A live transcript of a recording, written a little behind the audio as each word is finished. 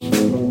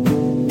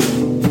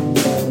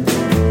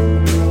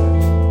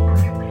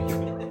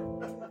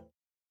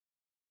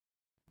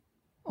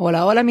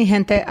Hola, hola, mi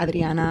gente.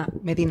 Adriana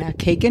Medina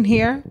Kagan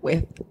here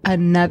with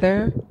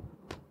another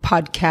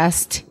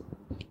podcast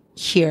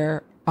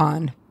here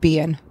on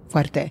Bien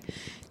Fuerte.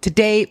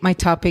 Today, my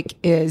topic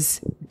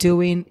is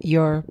doing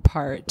your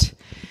part.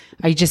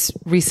 I just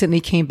recently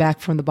came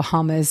back from the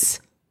Bahamas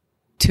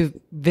to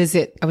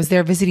visit. I was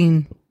there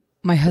visiting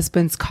my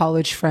husband's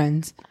college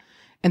friends.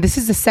 And this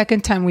is the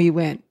second time we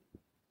went.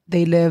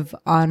 They live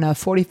on a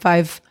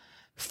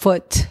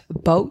 45-foot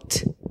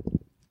boat,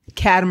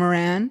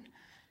 catamaran.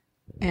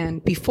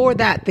 And before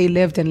that, they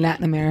lived in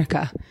Latin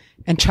America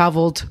and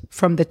traveled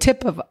from the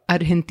tip of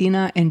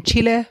Argentina and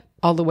Chile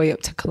all the way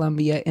up to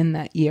Colombia in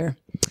that year.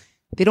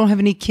 They don't have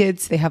any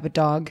kids. They have a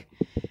dog.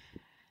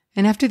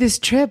 And after this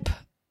trip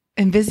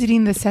and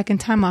visiting the second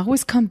time, I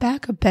always come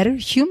back a better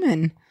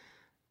human.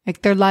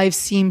 Like their lives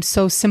seem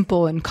so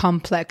simple and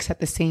complex at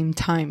the same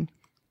time.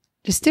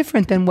 Just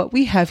different than what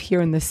we have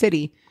here in the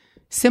city.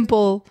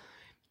 Simple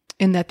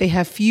in that they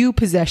have few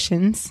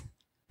possessions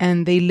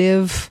and they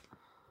live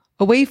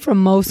away from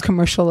most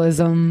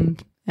commercialism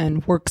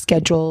and work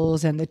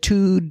schedules and the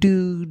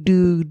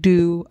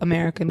do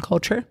American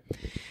culture.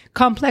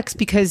 Complex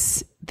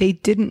because they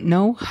didn't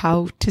know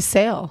how to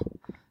sail.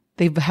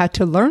 They've had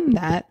to learn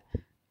that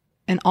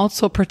and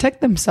also protect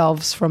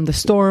themselves from the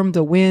storm,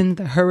 the wind,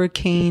 the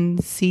hurricane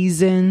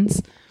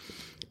seasons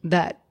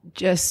that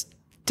just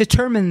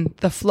determine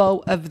the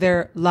flow of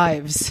their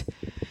lives.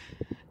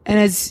 And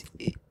as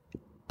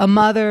a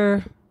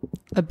mother,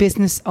 a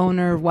business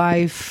owner,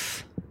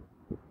 wife,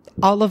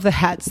 all of the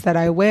hats that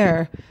I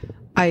wear,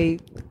 I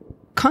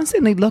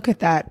constantly look at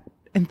that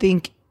and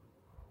think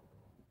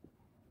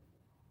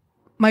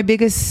my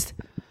biggest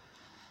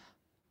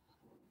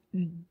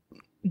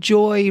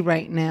joy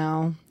right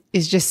now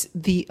is just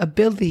the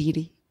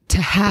ability to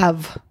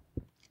have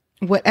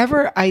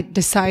whatever I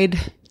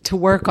decide to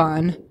work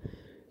on,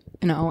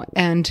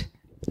 and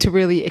to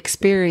really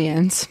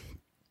experience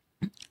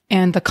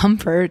and the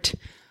comfort,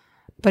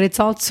 but it's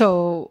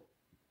also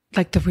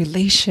like the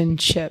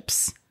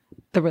relationships,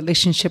 the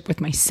relationship with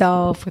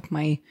myself, with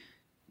my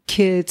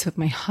kids, with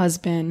my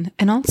husband,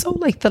 and also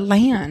like the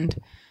land.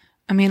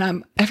 I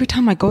mean, every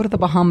time I go to the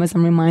Bahamas,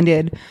 I'm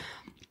reminded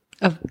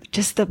of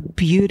just the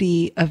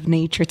beauty of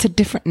nature. It's a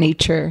different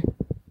nature.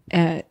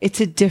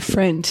 It's a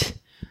different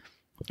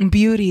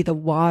beauty. The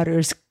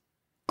water's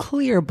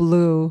clear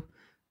blue.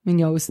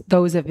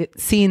 Those of it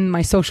seen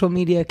my social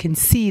media can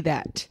see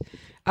that.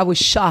 I was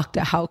shocked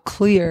at how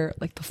clear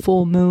like the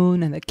full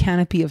moon and the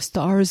canopy of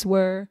stars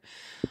were.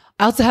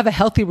 I also have a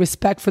healthy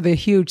respect for the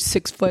huge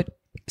 6-foot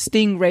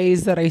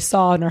stingrays that I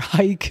saw on our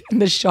hike and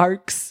the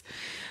sharks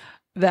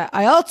that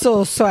I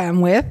also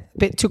swam with, a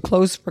bit too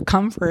close for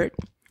comfort.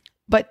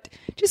 But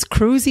just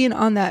cruising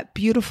on that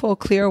beautiful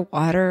clear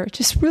water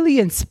just really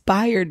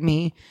inspired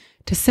me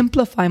to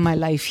simplify my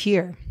life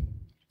here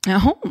at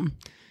home.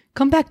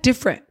 Come back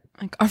different.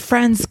 Like our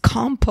friends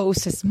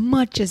compost as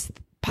much as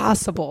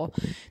possible.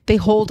 They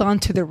hold on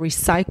to the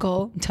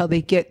recycle until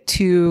they get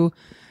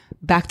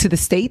back to the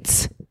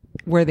States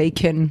where they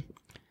can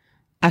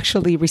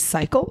actually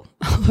recycle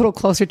a little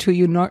closer to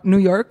New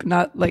York,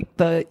 not like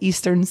the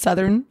eastern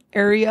southern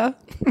area.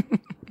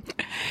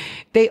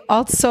 They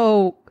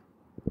also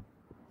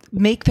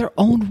make their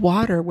own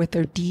water with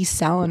their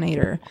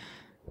desalinator.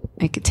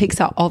 Like it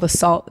takes out all the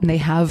salt, and they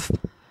have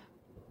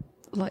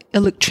like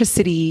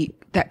electricity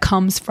that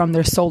comes from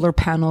their solar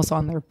panels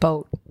on their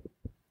boat.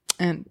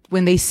 And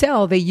when they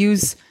sail, they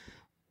use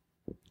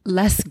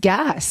less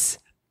gas.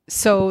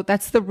 So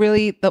that's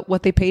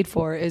what they paid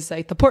for is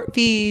like the port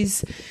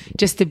fees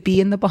just to be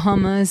in the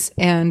Bahamas,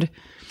 and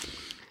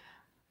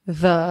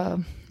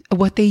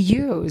what they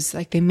use.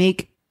 Like they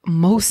make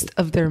most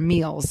of their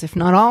meals, if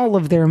not all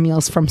of their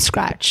meals, from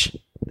scratch.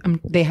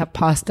 They have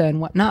pasta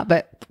and whatnot,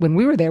 but when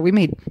we were there, we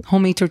made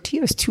homemade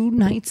tortillas 2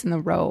 nights in a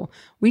row.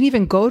 We didn't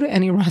even go to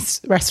any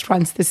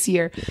restaurants this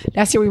year.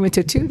 Last year we went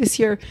to 2. This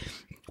year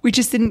we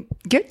just didn't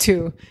get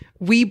to.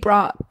 We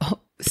brought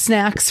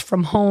snacks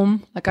from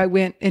home. Like I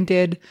went and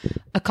did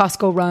a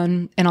Costco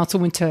run and also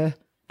went to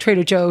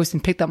Trader Joe's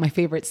and picked up my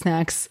favorite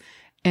snacks.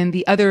 And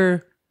the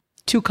other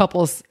 2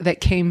 couples that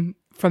came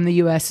from the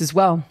US as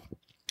well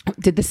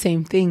did the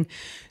same thing.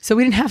 So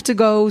we didn't have to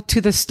go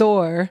to the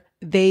store.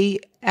 They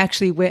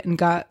actually went and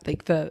got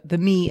like the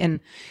meat, and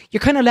you're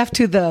kind of left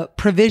to the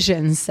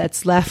provisions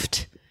that's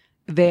left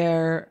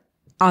there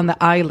on the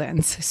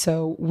islands.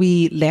 So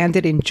we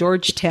landed in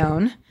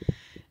Georgetown,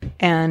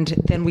 and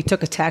then we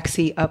took a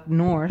taxi up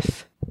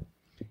north,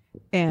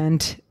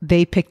 and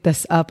they picked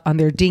us up on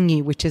their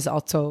dinghy, which is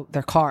also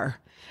their car.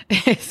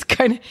 It's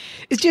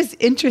just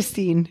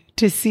interesting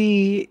to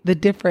see the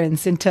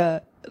difference and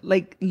to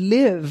like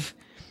live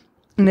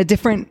in a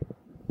different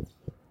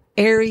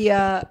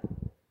area,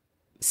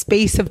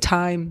 space of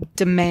time,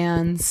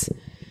 demands,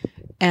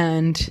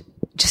 and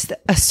just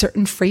a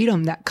certain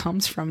freedom that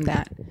comes from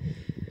that.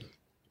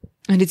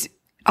 And it's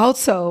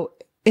also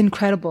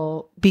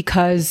incredible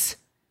because,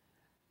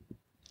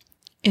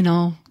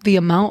 the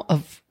amount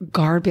of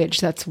garbage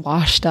that's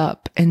washed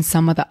up in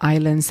some of the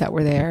islands that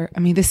were there. I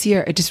mean, this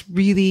year, it just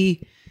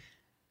really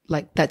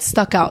that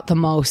stuck out the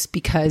most,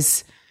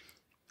 because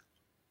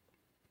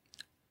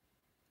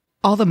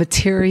all the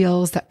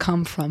materials that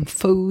come from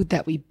food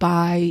that we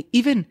buy,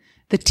 even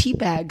the tea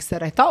bags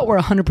that I thought were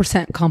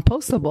 100%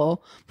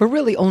 compostable, were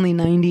really only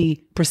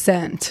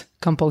 90%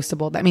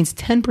 compostable. That means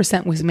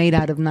 10% was made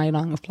out of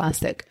nylon or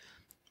plastic.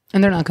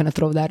 And they're not going to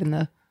throw that in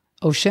the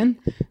ocean.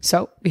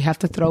 So we have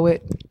to throw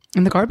it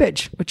in the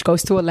garbage, which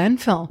goes to a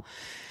landfill.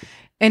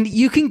 And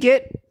you can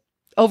get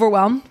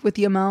overwhelmed with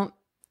the amount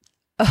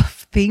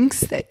of things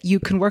that you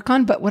can work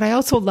on. But what I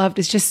also loved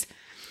is just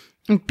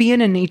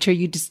being in nature,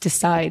 you just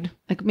decide,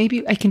 like,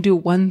 maybe I can do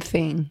one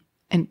thing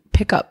and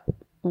pick up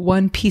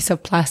one piece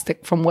of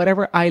plastic from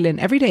whatever island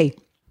every day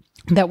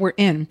that we're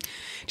in.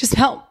 Just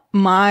help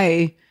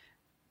my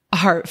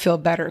heart feel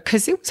better,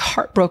 because it was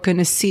heartbroken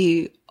to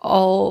see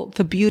all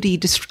the beauty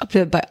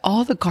disrupted by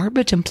all the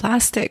garbage and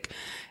plastic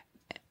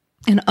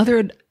and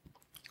other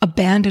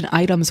abandoned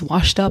items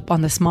washed up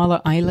on the smaller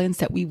islands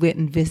that we went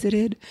and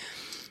visited.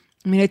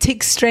 I mean, it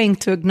takes strength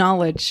to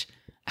acknowledge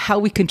how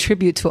we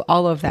contribute to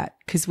all of that,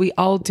 because we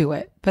all do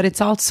it. But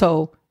it's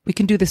also, we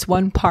can do this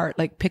one part,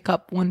 like pick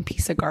up one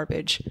piece of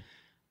garbage.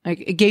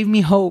 Like, it gave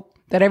me hope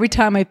that every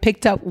time I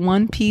picked up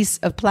one piece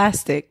of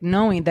plastic,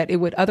 knowing that it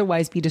would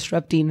otherwise be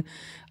disrupting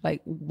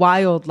like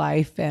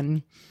wildlife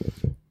and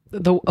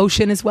the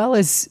ocean, as well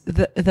as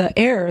the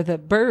air, the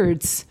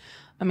birds.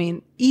 I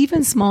mean,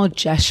 even small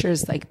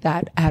gestures like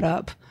that add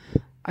up.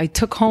 I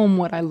took home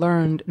what I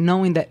learned,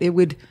 knowing that it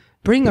would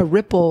bring a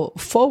ripple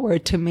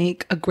forward to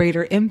make a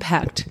greater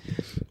impact.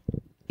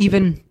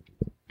 Even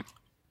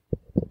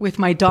with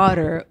my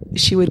daughter,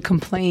 she would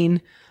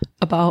complain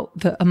about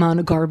the amount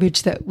of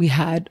garbage that we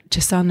had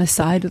just on the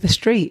side of the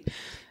street.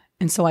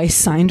 And so I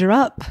signed her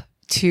up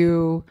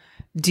to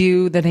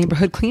do the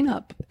neighborhood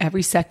cleanup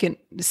every second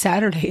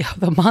Saturday of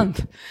the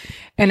month.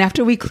 And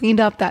after we cleaned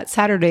up that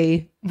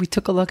Saturday, we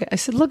took a look at, I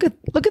said, look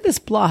at this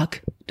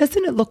block.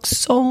 Doesn't it look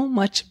so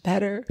much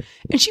better?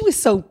 And she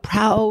was so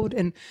proud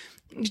and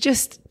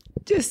just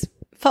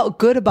felt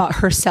good about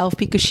herself,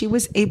 because she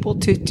was able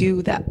to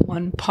do that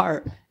one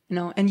part,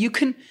 and you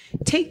can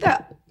take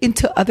that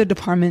into other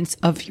departments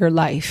of your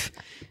life.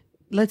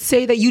 Let's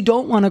say that you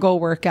don't want to go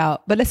work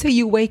out, but let's say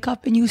you wake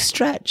up and you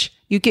stretch,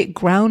 you get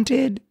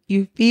grounded,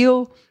 you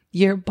feel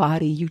your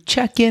body, you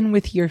check in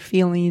with your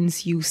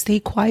feelings, you stay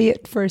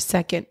quiet for a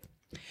second,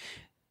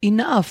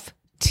 enough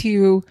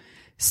to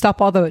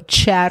stop all the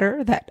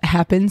chatter that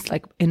happens,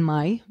 like in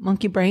my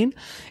monkey brain,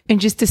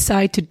 and just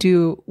decide to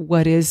do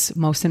what is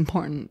most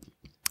important.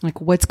 Like,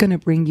 what's going to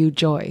bring you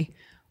joy?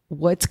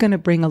 What's going to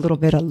bring a little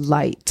bit of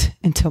light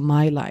into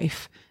my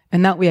life?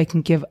 And that way I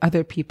can give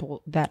other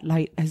people that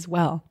light as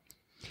well.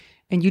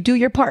 And you do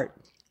your part.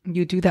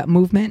 You do that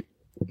movement.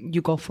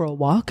 You go for a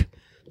walk.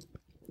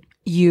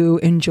 You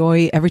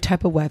enjoy every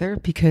type of weather,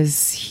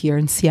 because here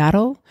in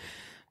Seattle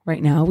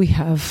right now, we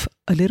have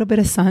a little bit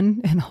of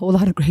sun and a whole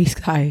lot of gray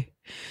sky.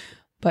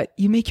 But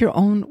you make your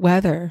own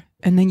weather,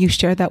 and then you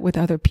share that with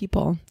other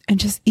people. And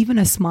just even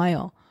a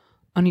smile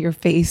on your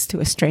face to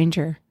a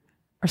stranger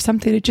or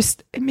something,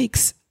 it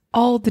makes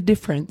all the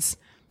difference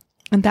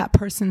in that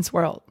person's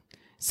world.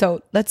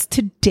 So let's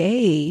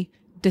today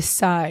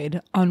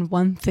decide on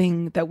one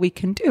thing that we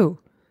can do.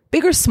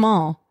 Big or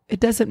small, it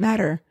doesn't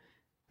matter.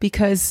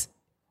 Because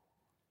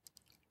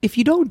if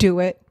you don't do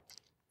it,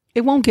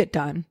 it won't get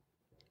done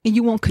and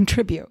you won't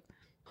contribute.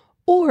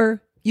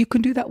 Or you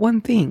can do that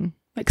one thing,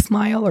 like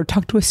smile or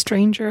talk to a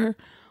stranger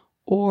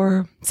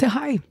or say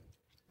hi.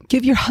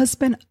 Give your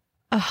husband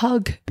a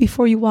hug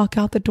before you walk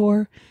out the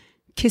door.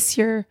 Kiss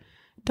your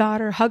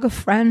daughter, hug a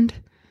friend.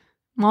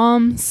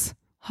 Moms,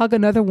 hug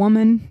another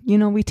woman.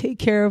 We take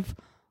care of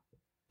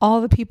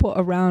all the people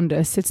around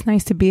us. It's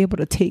nice to be able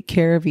to take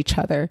care of each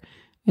other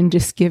and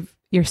just give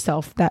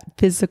yourself that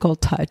physical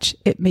touch.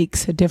 It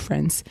makes a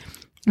difference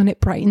and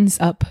it brightens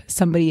up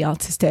somebody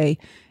else's day.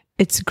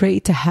 It's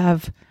great to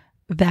have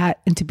that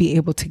and to be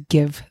able to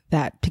give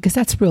that, because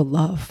that's real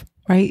love,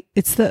 right?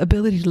 It's the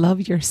ability to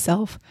love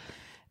yourself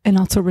and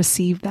also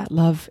receive that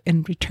love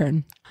in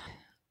return.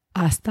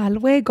 Hasta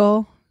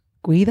luego.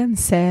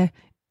 Cuídense.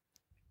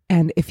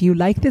 And if you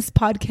like this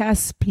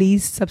podcast,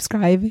 please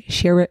subscribe,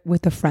 share it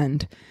with a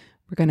friend.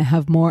 We're going to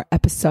have more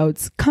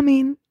episodes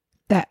coming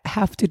that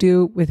have to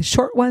do with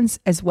short ones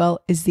as well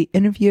as the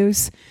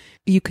interviews.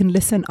 You can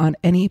listen on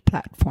any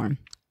platform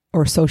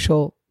or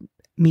social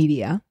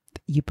media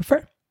that you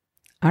prefer.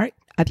 All right.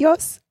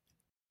 Adios.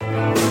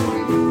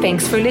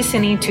 Thanks for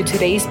listening to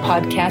today's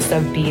podcast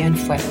of Bien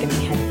Fuerte,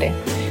 mi gente.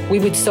 We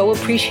would so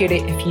appreciate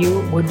it if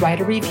you would write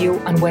a review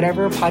on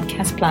whatever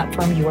podcast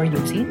platform you are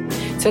using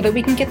so that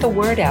we can get the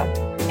word out.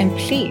 And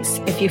please,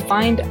 if you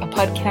find a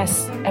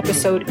podcast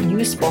episode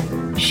useful,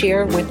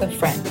 share with a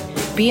friend.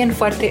 Bien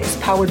Fuerte is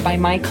powered by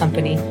my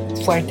company,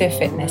 Fuerte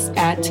Fitness,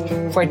 at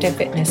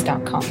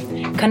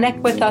fuertefitness.com. Connect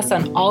with us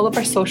on all of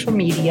our social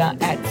media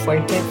at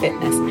Fuerte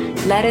Fitness.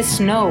 Let us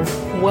know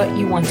what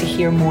you want to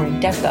hear more in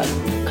depth of: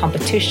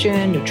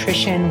 competition,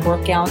 nutrition,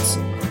 workouts,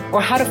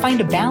 or how to find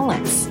a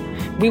balance.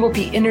 We will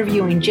be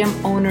interviewing gym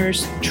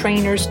owners,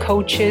 trainers,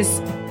 coaches,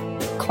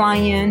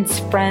 clients,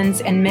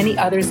 friends, and many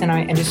others in our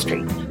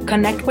industry.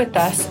 Connect with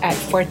us at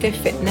Fuerte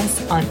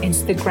Fitness on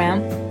Instagram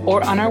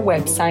or on our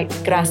website,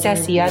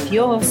 Gracias y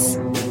Adios.